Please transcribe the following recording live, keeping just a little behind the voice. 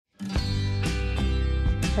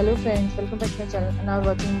Hello friends, welcome back to my channel and are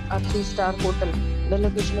watching a 3-star hotel. The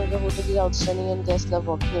location of the hotel is outstanding and guests love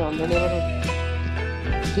walking around the neighborhood.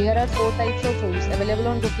 There are 4 types of rooms available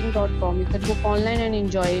on booking.com. You can book online and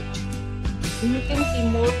enjoy it. You can see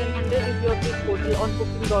more than 100 reviews of this hotel on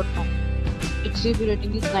booking.com. Its review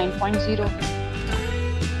rating is 9.0,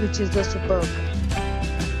 which is the superb.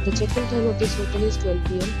 The check-in time of this hotel is 12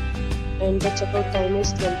 p.m. and the checkout time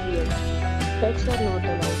is 12 p.m. Pets are not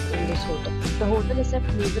allowed in this hotel. The hotel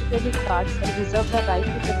accepts major credit cards and reserves the right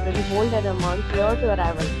to temporarily hold an amount prior to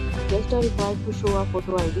arrival. Guests are required to show a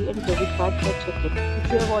photo ID and credit card for check-in.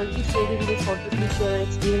 If you have already stayed in this hotel, please share your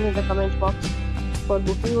experience in the comment box. For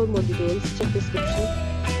booking or more details, check description.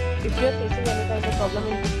 If you are facing any kind of problem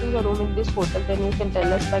in booking a room in this hotel, then you can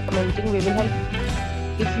tell us by commenting. We will help you.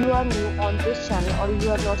 If you are new on this channel or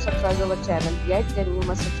you are not subscribed to our channel yet, then you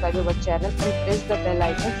must subscribe to our channel and press the bell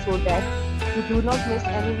icon so that you do not miss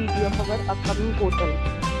any video of our upcoming hotel.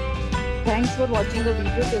 Thanks for watching the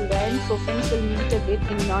video till the end. So friends, will meet again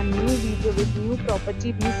in a new video with new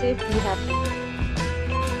property. Be safe, be happy.